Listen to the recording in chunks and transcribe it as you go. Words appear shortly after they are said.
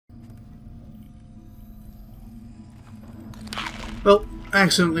Well, I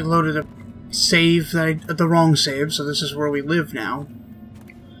accidentally loaded a save, the wrong save, so this is where we live now.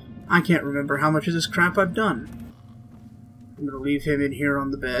 I can't remember how much of this crap I've done. I'm gonna leave him in here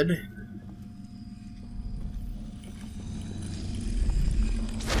on the bed.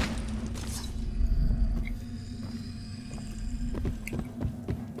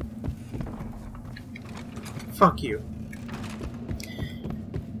 Fuck you.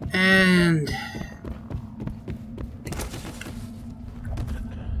 And...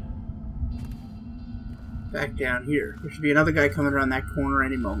 back down here. There should be another guy coming around that corner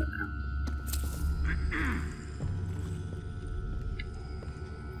any moment now.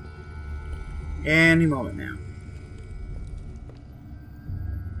 Any moment now.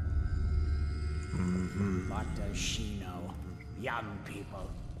 What does she know? Young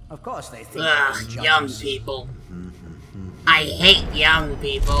people. Of course they think Ugh, they can young judge us. people. I hate young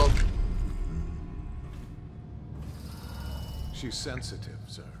people. She's sensitive,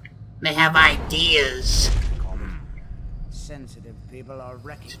 sir. They have ideas. Sensitive people are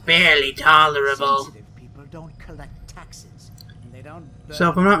recognized. Barely tolerable. Sensitive people don't collect taxes. And they don't So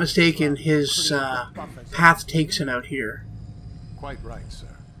if I'm not mistaken, his path takes him out here. Quite right,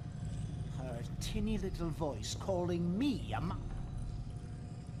 sir. Her tinny little voice calling me a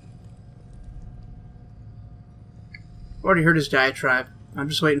Already heard his diatribe. I'm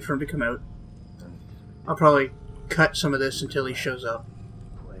just waiting for him to come out. I'll probably cut some of this until he shows up.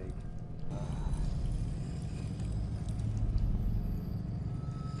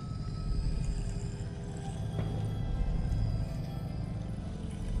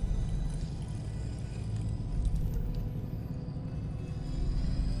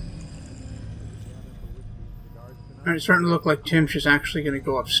 Alright, it's starting to look like Timsh is actually going to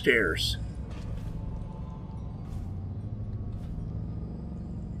go upstairs.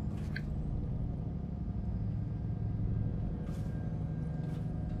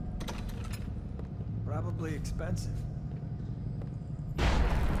 Probably expensive.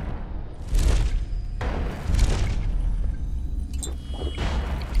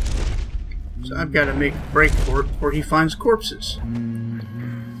 So I've got to make a break for it before he finds corpses.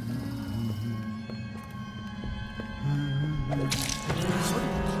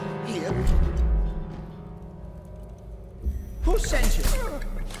 Who sent you?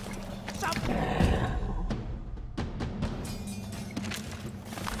 Stop.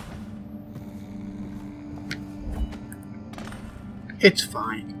 It's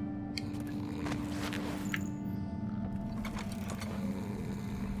fine.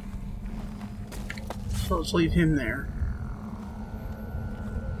 So let's leave him there.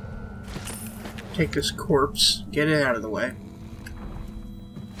 Take this corpse, get it out of the way.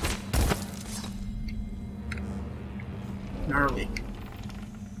 Gnarly.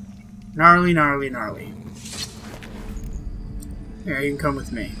 Gnarly, gnarly, gnarly. Yeah, you can come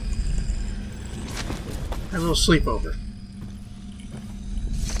with me. Have a little sleepover.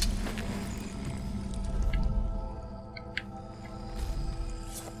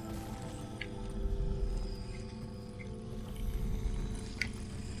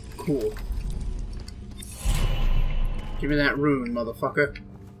 Cool. Give me that rune, motherfucker.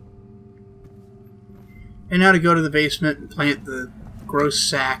 And now to go to the basement and plant the gross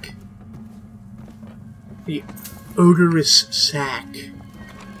sack. The odorous sack.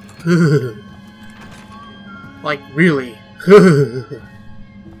 Like, really.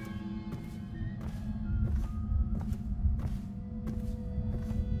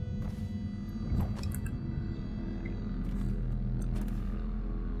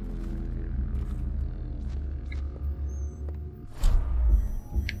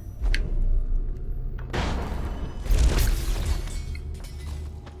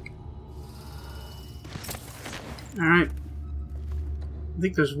 Alright. I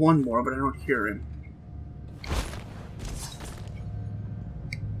think there's one more, but I don't hear him.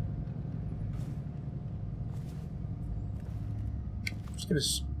 Just gonna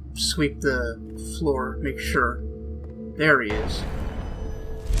sweep the floor, make sure. There he is.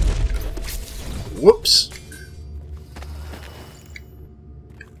 Whoops!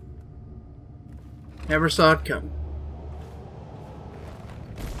 Never saw it come.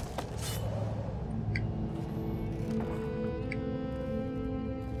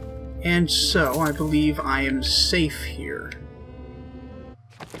 And so, I believe I am safe here.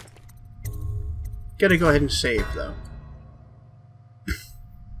 Gotta go ahead and save, though.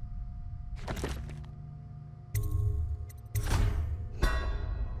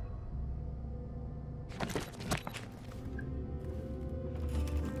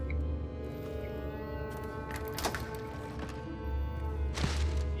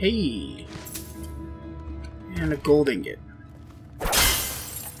 Hey! And a gold ingot.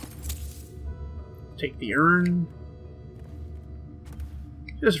 take the urn.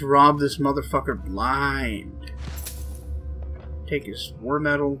 Just rob this motherfucker blind. Take his war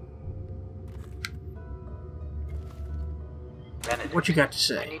medal. Benedict, What you got to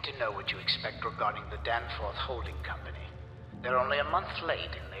say? I need to know what you expect regarding the Danforth Holding Company. They're only a month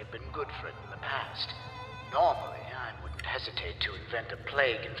late, and they've been good for it in the past. Normally, I wouldn't hesitate to invent a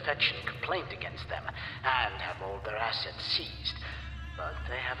plague infection complaint against them, and have all their assets seized. But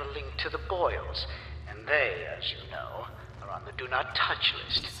they have a link to the Boyles, and they, as you know, are on the Do Not Touch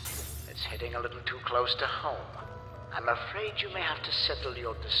list. It's hitting a little too close to home. I'm afraid you may have to settle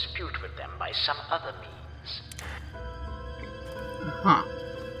your dispute with them by some other means. Huh.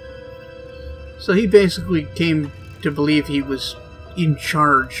 So he basically came to believe he was in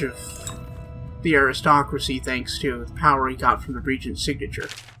charge of the aristocracy thanks to the power he got from the regent's signature.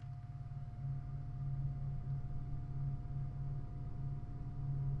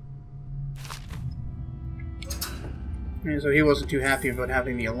 And so he wasn't too happy about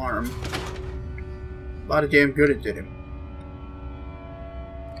having the alarm. A lot of damn good it did him.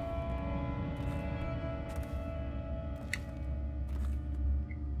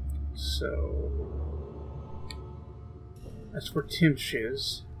 So that's where Timsh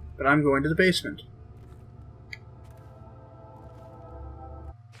is, but I'm going to the basement.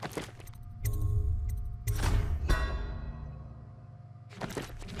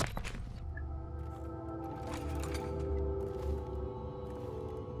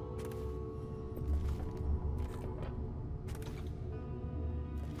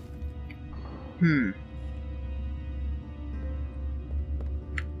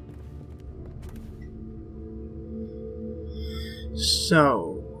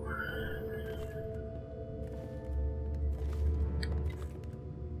 So,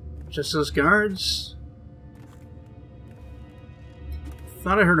 just those guards?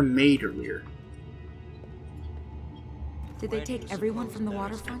 Thought I heard a maid earlier. Did they take everyone from the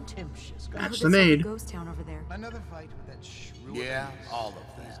waterfront? That's the maid. Ghost town over there. Another fight with that shrew. Yeah, all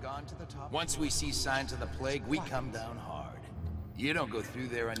of them. He's gone to the top. Once we see signs of the plague, we come down hard. You don't go through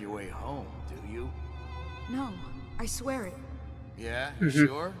there on your way home, do you? No, I swear it. Yeah, you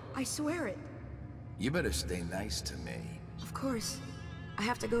sure? I swear it. You better stay nice to me. Of course. I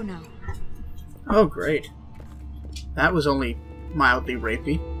have to go now. Oh, great. That was only mildly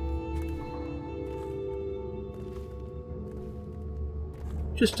rapey.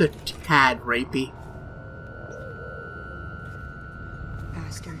 Just a tad rapey.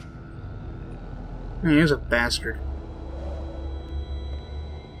 Bastard. He is a bastard.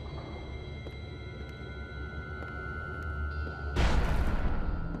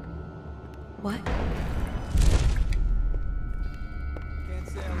 What? Can't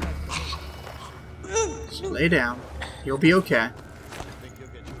say I like So lay down. You'll be okay. Think you'll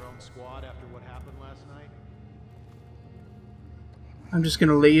get your own squad after what happened last night? I'm just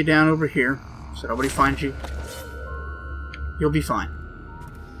gonna lay you down over here so nobody finds you. You'll be fine.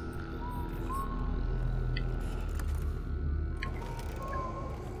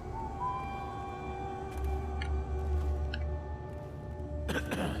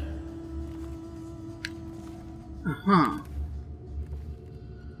 Uh-huh.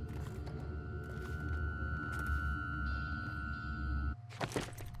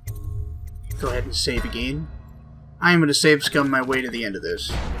 Go ahead and save again. I am going to save scum my way to the end of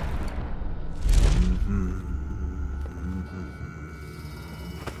this.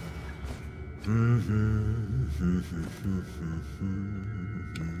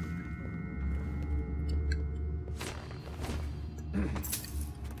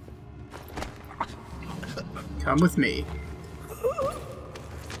 Come with me.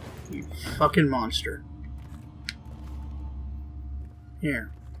 You fucking monster.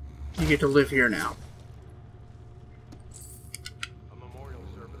 Here. You get to live here now. A memorial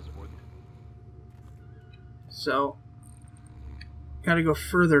service for the... So, gotta go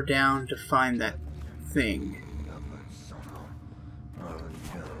further down to find that thing. I'll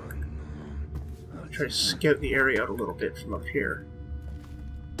try to scout the area out a little bit from up here.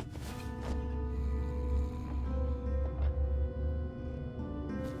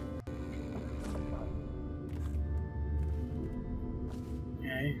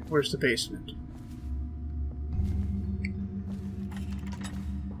 Okay, where's the basement?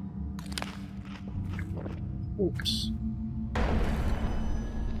 Oops.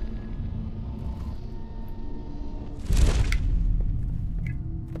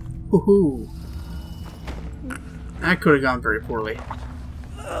 Woohoo! That could have gone very poorly.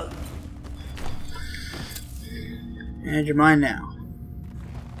 And you're mine now.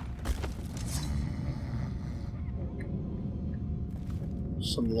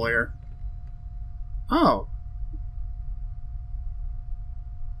 Some lawyer. Oh.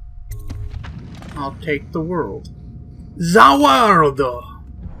 I'll take the world. The world!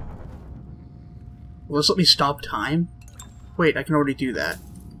 Will this let me stop time? Wait, I can already do that.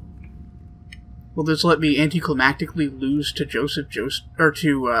 Will this let me anticlimactically lose to Jotaro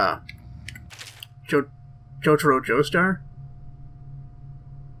Joestar?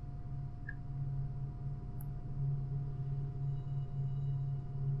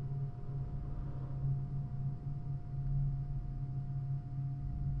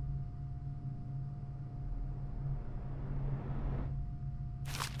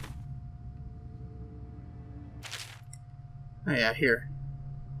 Oh yeah, here.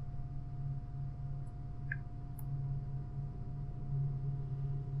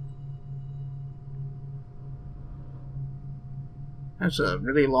 That's a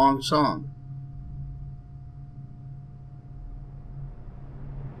really long song.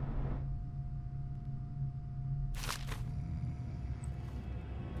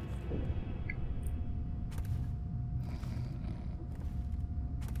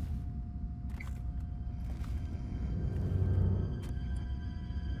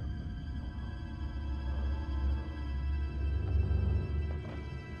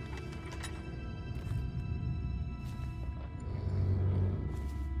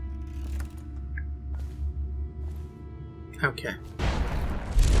 Okay.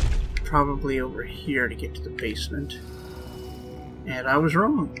 Probably over here to get to the basement. And I was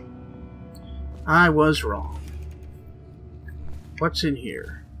wrong. I was wrong. What's in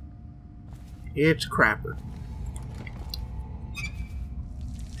here? It's crapper.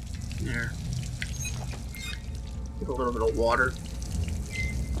 There. Get a little bit of water.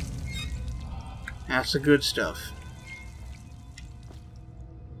 That's the good stuff.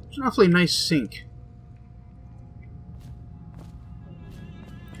 It's an awfully nice sink.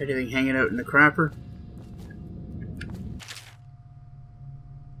 Anything hanging out in the crapper?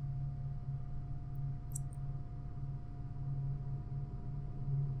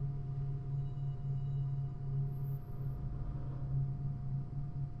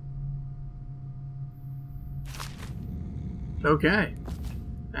 Okay.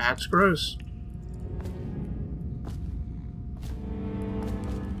 That's gross.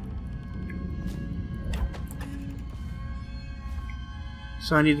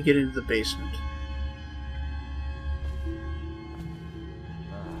 So I need to get into the basement.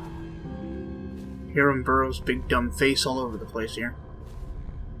 Hiram Burrow's big dumb face all over the place here.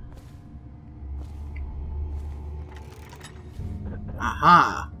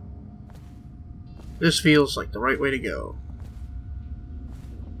 Aha! This feels like the right way to go.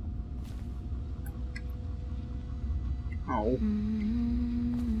 Oh.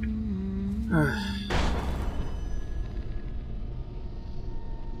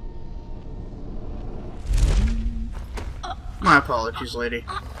 My apologies, lady.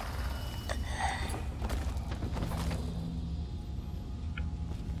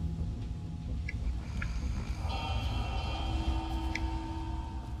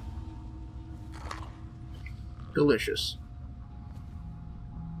 Delicious.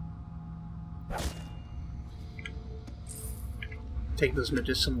 Take those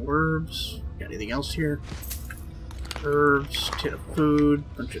medicinal herbs. Got anything else here? Herbs, tin of food,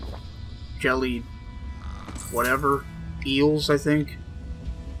 bunch of jellied whatever. Eels, I think.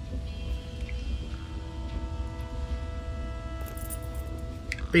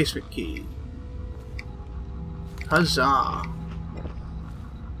 Basement key. Huzzah!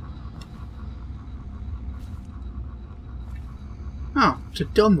 Oh, it's a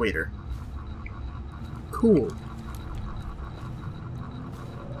dumbwaiter. Cool.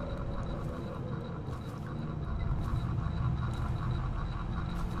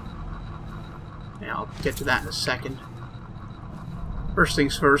 Yeah, I'll get to that in a second. First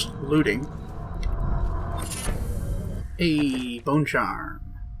things first, looting. A bone charm.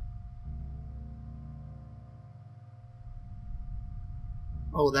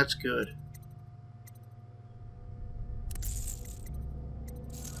 Oh, that's good.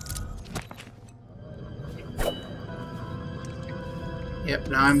 Yep,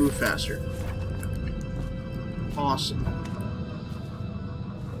 now I move faster. Awesome.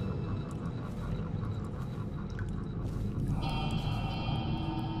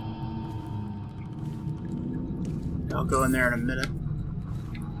 I'll go in there in a minute.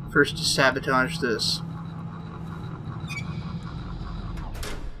 First to sabotage this.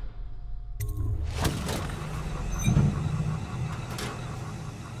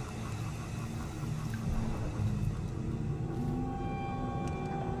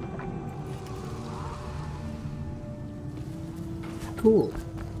 Cool.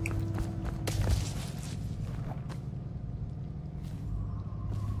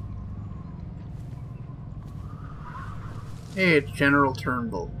 Hey, it's General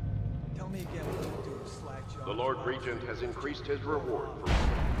Turnbull. Tell me again what you do, Slackjaw. The Lord Regent has increased his reward for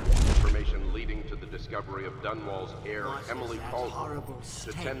information leading to the discovery of Dunwall's heir, Emily Caldwell,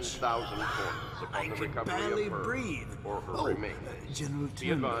 to 10,000 coins upon the recovery of her breathe. or her remains. General Be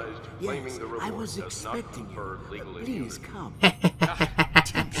Turnbull. advised, claiming Yes, the I reward was does not expecting confer you. legal Please immunity. come.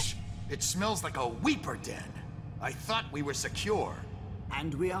 Timsh, it smells like a weeper den. I thought we were secure.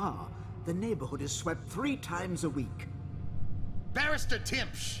 And we are. The neighborhood is swept 3 times a week. Barrister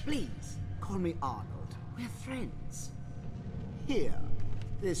Timsh! Please, call me Arnold. We're friends. Here,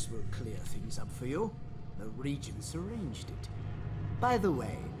 this will clear things up for you. The Regents arranged it. By the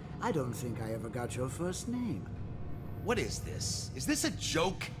way, I don't think I ever got your first name. What is this? Is this a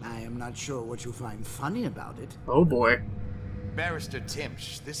joke? I am not sure what you find funny about it. Oh boy. Barrister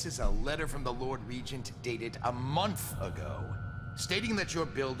Timsh, this is a letter from the Lord Regent dated a month ago, stating that your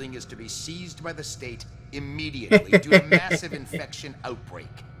building is to be seized by the state immediately due to massive infection outbreak,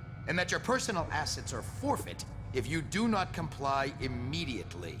 and that your personal assets are forfeit if you do not comply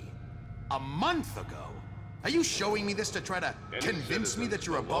immediately. A month ago? Are you showing me this to try to convince me that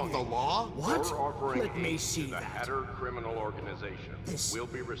you're above the law? What? Or offering Let me aid see to the that. Hatter criminal organization will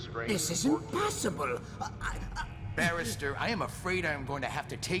be restrained. This is or impossible. Barrister, I am afraid I am going to have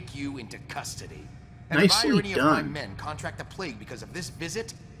to take you into custody. And Nicely if I or any of my done. men contract the plague because of this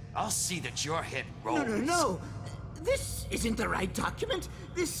visit, I'll see that your head rolls. No. This isn't the right document.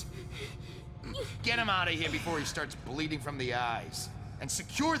 This... Get him out of here before he starts bleeding from the eyes. And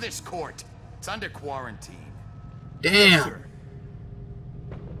secure this court. It's under quarantine. Damn.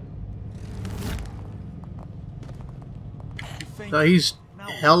 So he's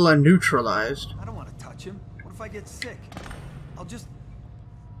hella neutralized. I don't want to touch him. What if I get sick? I'll just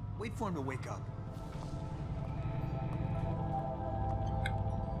wait for him to wake up.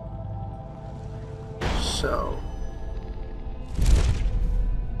 So.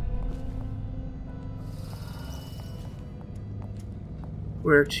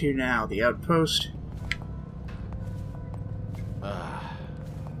 Where to now? The outpost?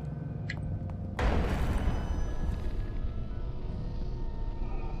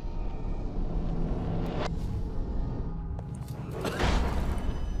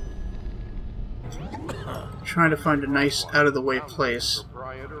 Trying to find a nice out-of-the-way place. The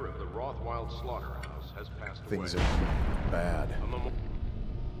proprietor of the Rothwild slaughterhouse has passed Things away. are bad.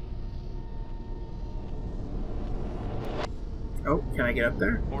 Oh, can I get up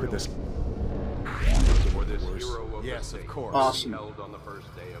there? Could this For this hero of Yes, the of state, course. Awesome. held on the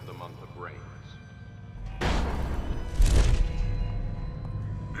first day of the month of rains.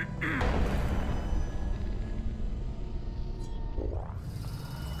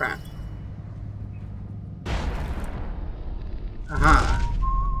 Crap. Aha.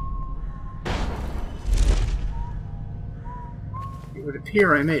 It would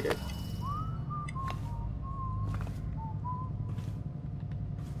appear I made it.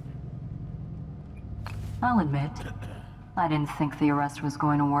 I'll admit, I didn't think the arrest was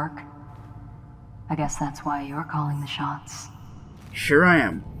going to work. I guess that's why you're calling the shots. Sure I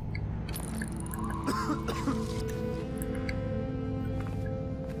am.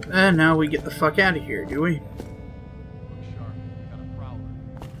 And now we get the fuck out of here, do we? Look sharp. Got a prowler.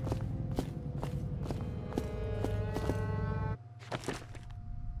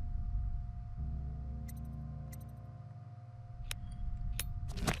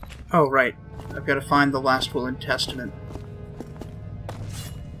 Oh, right. I've got to find the last will and testament.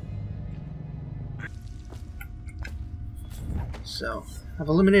 So, I've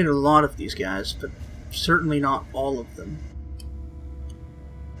eliminated a lot of these guys, but certainly not all of them.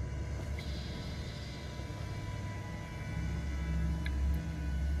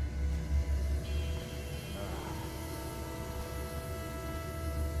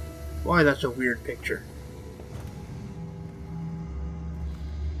 Boy, that's a weird picture.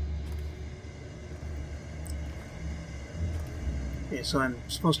 Okay, so I'm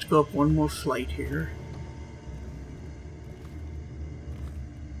supposed to go up one more flight here.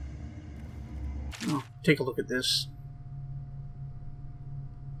 Oh, take a look at this.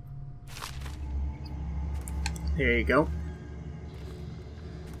 There you go.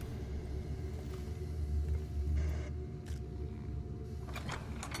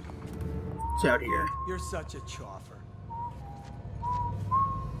 It's out here. You're such a choffer.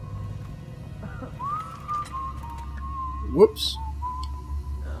 Whoops.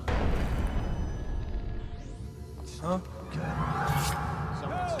 Huh?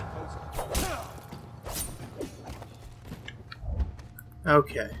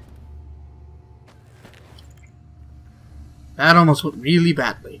 Okay. That almost went really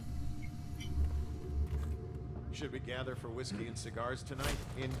badly. Should we get gather for whiskey and cigars tonight?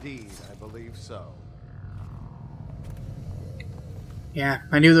 Indeed, I believe so. Yeah,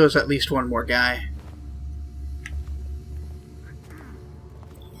 I knew there was at least one more guy.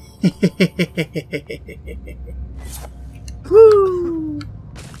 Woo!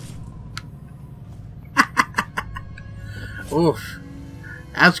 Oof.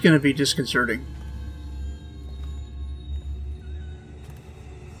 That's gonna be disconcerting.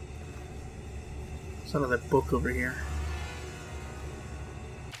 Some of that book over here.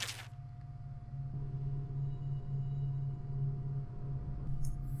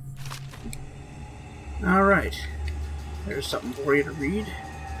 Alright. There's something for you to read.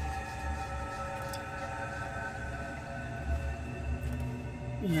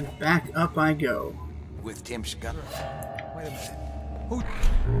 And back up I go. With Timsh gun. Wait a minute. Who?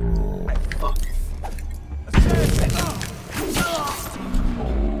 Fuck.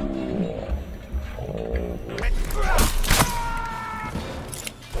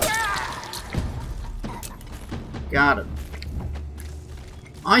 Got him.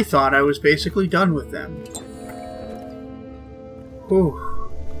 I thought I was basically done with them. Whew.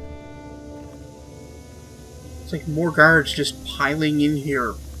 It's like more guards just piling in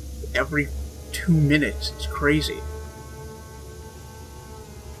here every 2 minutes. It's crazy.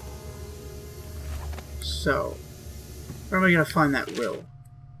 So, where am I going to find that will?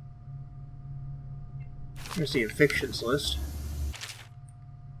 Here's the evictions list.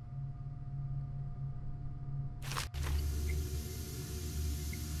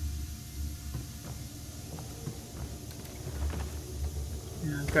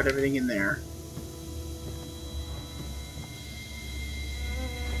 Yeah, I've got everything in there.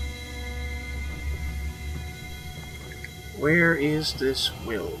 Where is this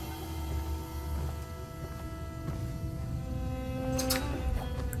will?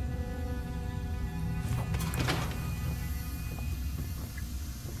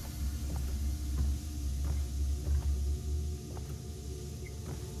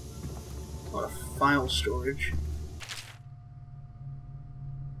 A lot of file storage.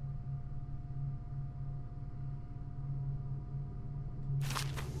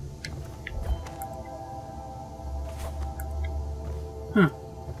 Huh.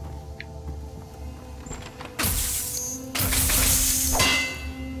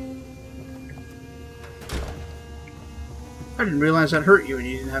 I didn't realize that hurt you and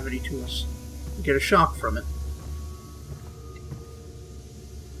you didn't have any tools. You get a shock from it.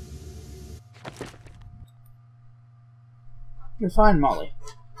 You're fine, Molly.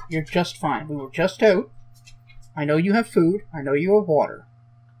 You're just fine. We were just out. I know you have food. I know you have water.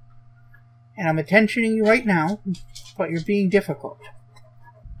 And I'm attentioning you right now, but you're being difficult.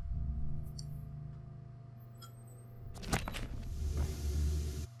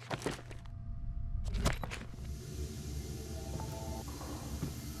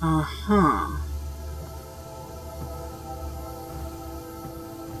 Uh-huh.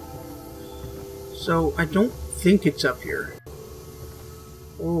 So, I don't think it's up here.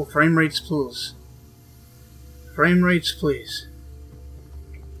 Oh, frame rates, please. Frame rates, please.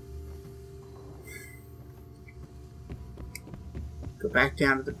 Go back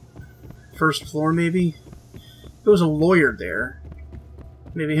down to the first floor, maybe? There was a lawyer there.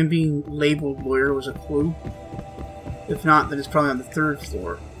 Maybe him being labeled lawyer was a clue. If not, then it's probably on the third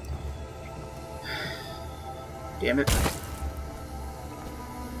floor. Damn it.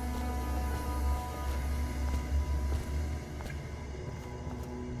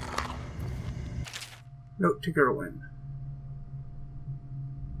 Note to Gerwin.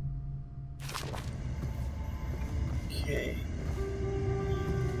 Okay.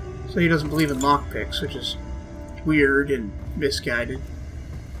 So he doesn't believe in lockpicks, which is weird and misguided.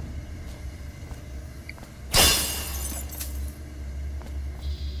 Okay,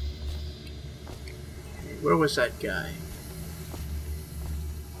 where was that guy?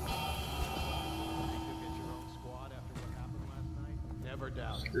 Never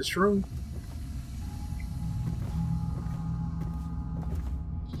doubt. This room?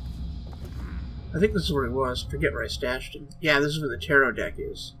 I think this is where he was. Forget where I stashed him. Yeah, this is where the tarot deck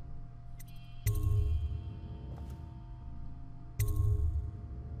is.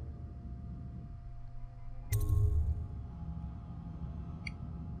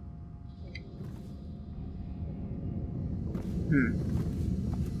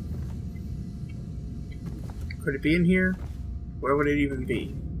 Could it be in here? Where would it even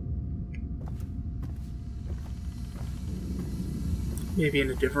be? Maybe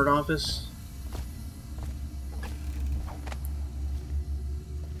in a different office?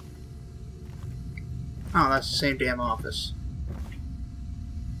 Oh, that's the same damn office.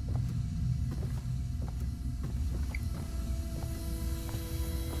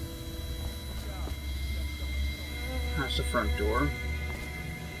 That's the front door.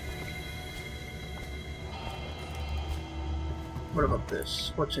 What about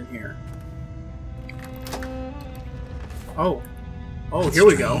this? What's in here? Oh. Oh, here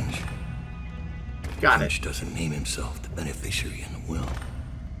we go. Got it. Timsh doesn't name himself the beneficiary in the will.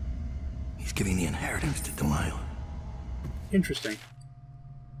 He's giving the inheritance to Delilah. Interesting.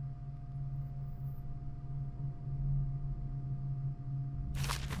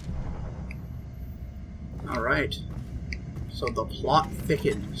 Alright. So the plot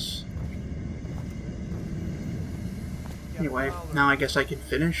thickens. Anyway, now I guess I can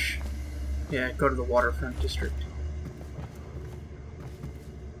finish. Yeah, go to the waterfront district.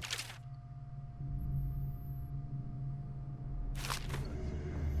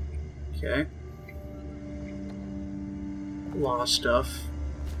 Okay. A lot of stuff.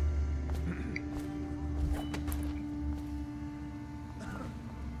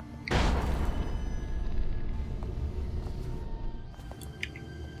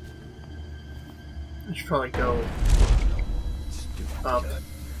 I should probably go up.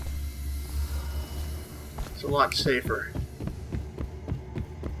 It's a lot safer.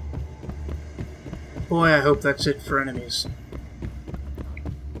 Boy, I hope that's it for enemies.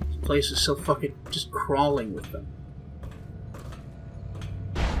 This place is so fucking just crawling with them.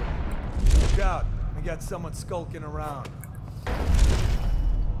 Look out! I got someone skulking around.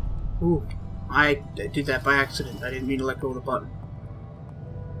 Ooh, I did that by accident. I didn't mean to let go of the button.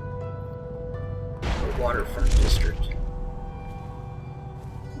 The waterfront district.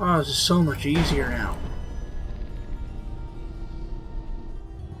 Oh, this is so much easier now.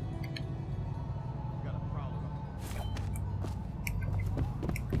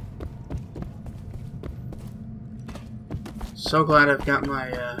 So glad I've got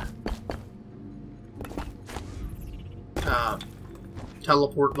my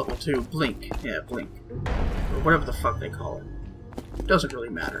teleport level 2. Blink. Yeah, blink. Or whatever the fuck they call it. Doesn't really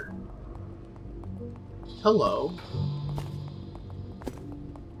matter. Hello.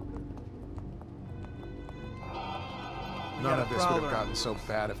 None of this would have gotten so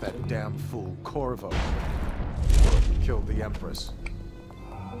bad if that damn fool Corvo killed the Empress.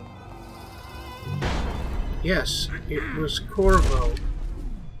 Yes, it was Corvo.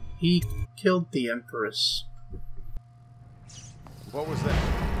 He killed the Empress. What was that?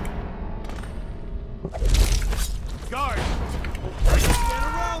 Guard! Get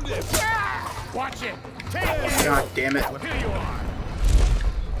around it! Watch it! Take it! God damn it. Here you are!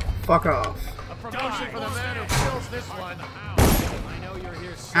 Fuck off. A promotion for the man who kills this one. I know you're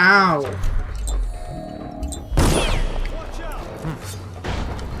here. Ow! Watch out!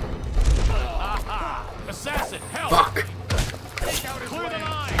 Aha! Assassin, help! Fuck! Clear the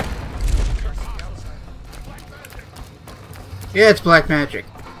line! Yeah, it's black magic.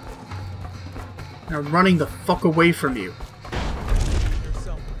 I'm running the fuck away from you.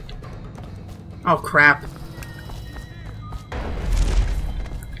 Oh crap.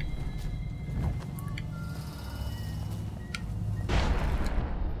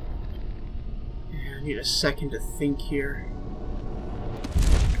 I need a second to think here.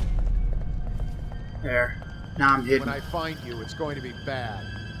 There. Now I'm hidden. When I find you, it's going to be bad.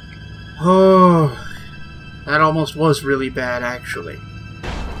 Oh, that almost was really bad, actually.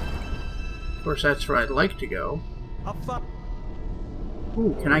 Of course, that's where I'd like to go.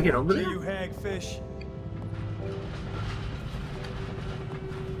 Ooh, can I get over there? You hagfish.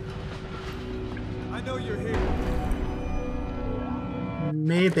 I know you're here.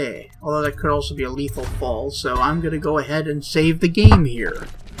 Maybe. Although that could also be a lethal fall, so I'm gonna go ahead and save the game here.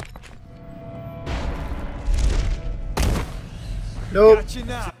 Nope. Got you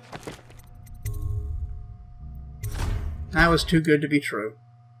now. That was too good to be true.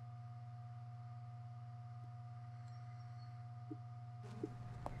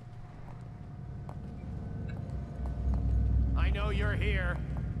 I know you're here.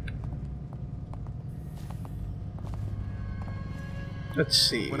 Let's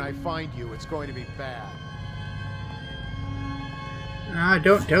see. When I find you, it's going to be bad. I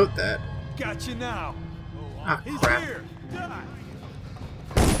don't doubt that. Got you now. Ah, He's crap. here. Die.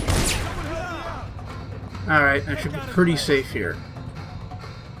 Alright, I should be pretty safe here.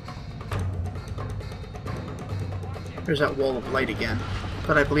 There's that wall of light again,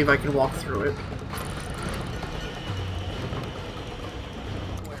 but I believe I can walk through it.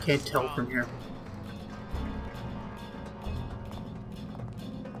 Can't tell from here.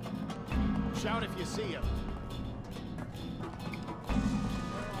 Shout if you see him.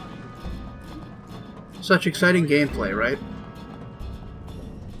 Such exciting gameplay, right?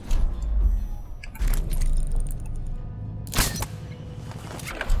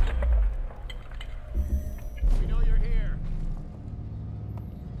 We know you're here.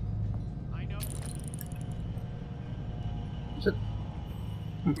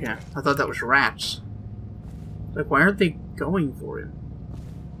 Okay, I thought that was rats. Like, why aren't they going for him?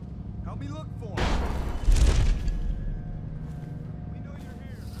 Help me look for him. We know you're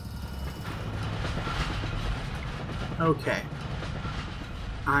here. Okay.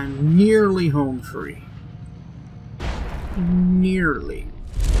 I'm nearly home free. Nearly.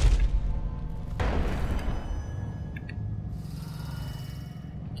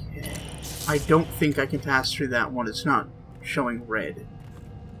 Okay. I don't think I can pass through that one. It's not showing red.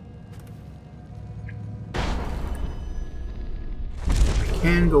 I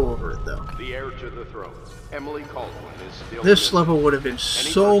can go over it though. The heir to the throne, Emily Caldwell, is still This level would have been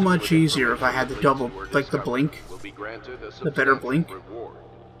so much easier if I had the double, like the blink. The better blink.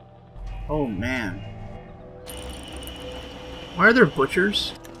 Oh man. Why are there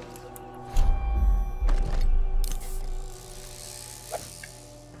butchers?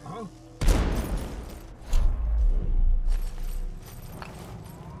 Huh?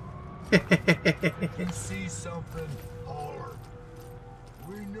 If you see something, holler.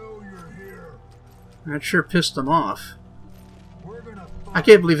 We know you're here. That sure pissed them off. I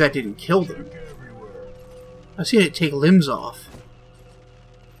can't believe that didn't kill them. I've seen it take limbs off.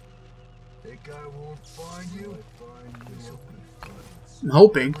 Think I won't find you? I'm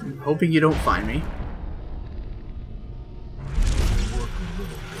hoping. I'm hoping you don't find me.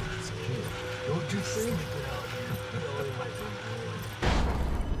 Don't you think?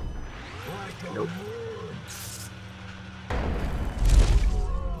 Nope.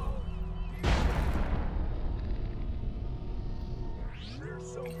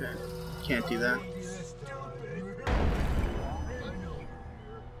 Okay. Can't do that.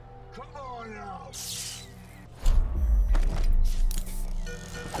 Come on now.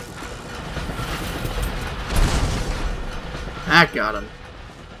 That got him.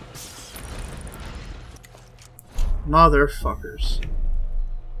 Motherfuckers.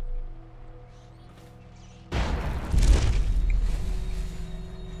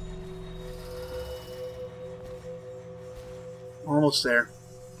 Almost there.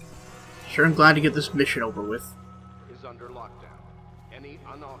 Sure, I'm glad to get this mission over with. Is under lockdown. Any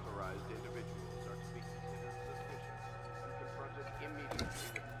unauthorized individuals are to be considered suspicious and confronted immediately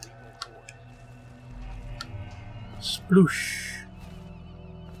with legal force. Sploosh.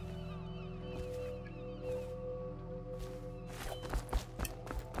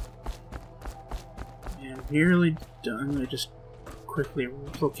 And nearly done. I just quickly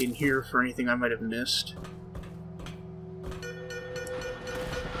look in here for anything I might have missed.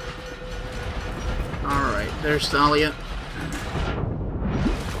 Alright, there's Delilah.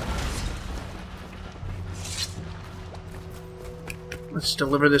 Let's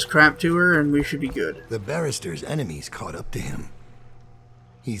deliver this crap to her and we should be good. The barrister's enemies caught up to him.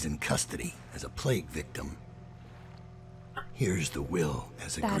 He's in custody as a plague victim. Here's the will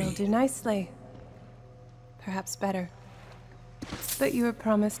as agreed. That'll do nicely. Perhaps better. But you were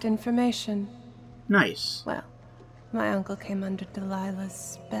promised information. Nice. Well, my uncle came under Delilah's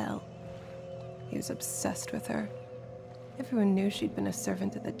spell. He was obsessed with her. Everyone knew she'd been a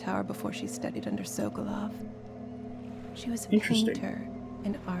servant at the tower before she studied under Sokolov. She was a painter,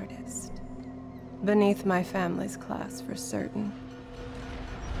 an artist. Beneath my family's class, for certain.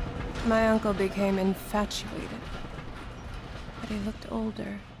 My uncle became infatuated. But he looked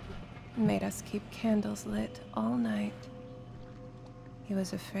older, and made us keep candles lit all night. He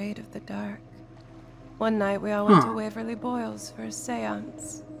was afraid of the dark. One night we all went to Waverly Boyle's for a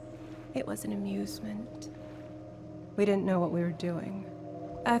seance. It was an amusement. We didn't know what we were doing.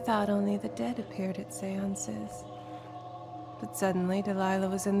 I thought only the dead appeared at seances. But suddenly, Delilah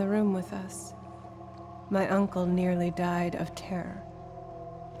was in the room with us. My uncle nearly died of terror.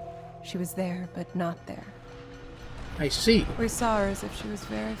 She was there, but not there. I see. We saw her as if she was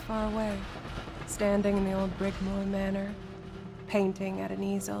very far away, standing in the old Brigmore Manor, painting at an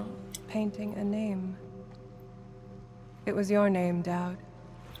easel, painting a name. It was your name, Daud.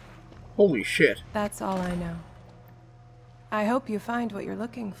 Holy shit. That's all I know. I hope you find what you're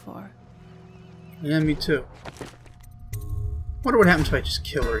looking for. Yeah, me too. Wonder what happens if I just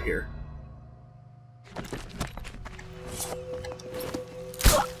kill her here.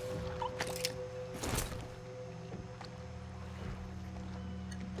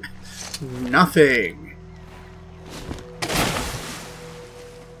 Nothing.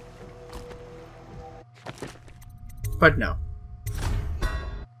 But no.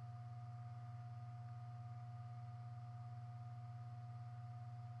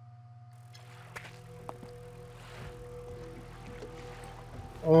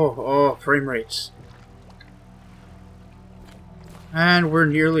 Oh, frame rates. And we're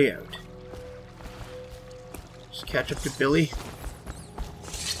nearly out. Just catch up to Billy.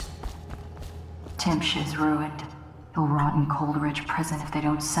 Timsh is ruined. He'll rot in Coldridge Prison if they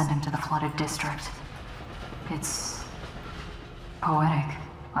don't send him to the flooded district. It's poetic,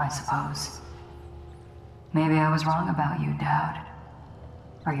 I suppose. Maybe I was wrong about you, Daud.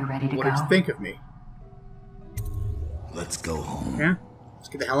 Are you ready to go? What did you think of me? Let's go home. Yeah? Let's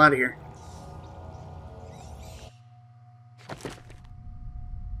get the hell out of here.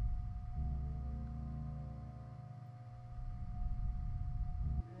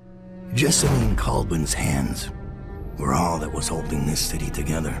 Jessamine Caldwell's hands were all that was holding this city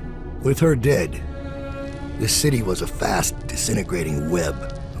together. With her dead, this city was a fast disintegrating web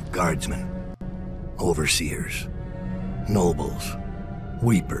of guardsmen, overseers, nobles,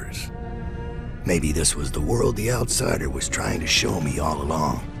 weepers. Maybe this was the world the outsider was trying to show me all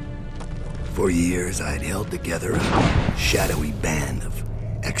along. For years, I'd held together a shadowy band of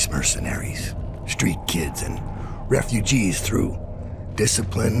ex-mercenaries, street kids, and refugees through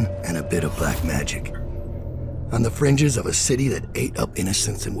discipline and a bit of black magic. On the fringes of a city that ate up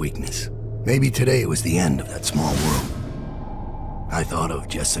innocence and weakness. Maybe today was the end of that small world. I thought of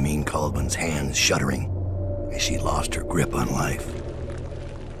Jessamine Caldwell's hands shuddering as she lost her grip on life.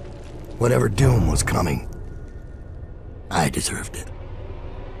 Whatever doom was coming, I deserved it.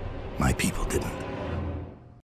 My people didn't.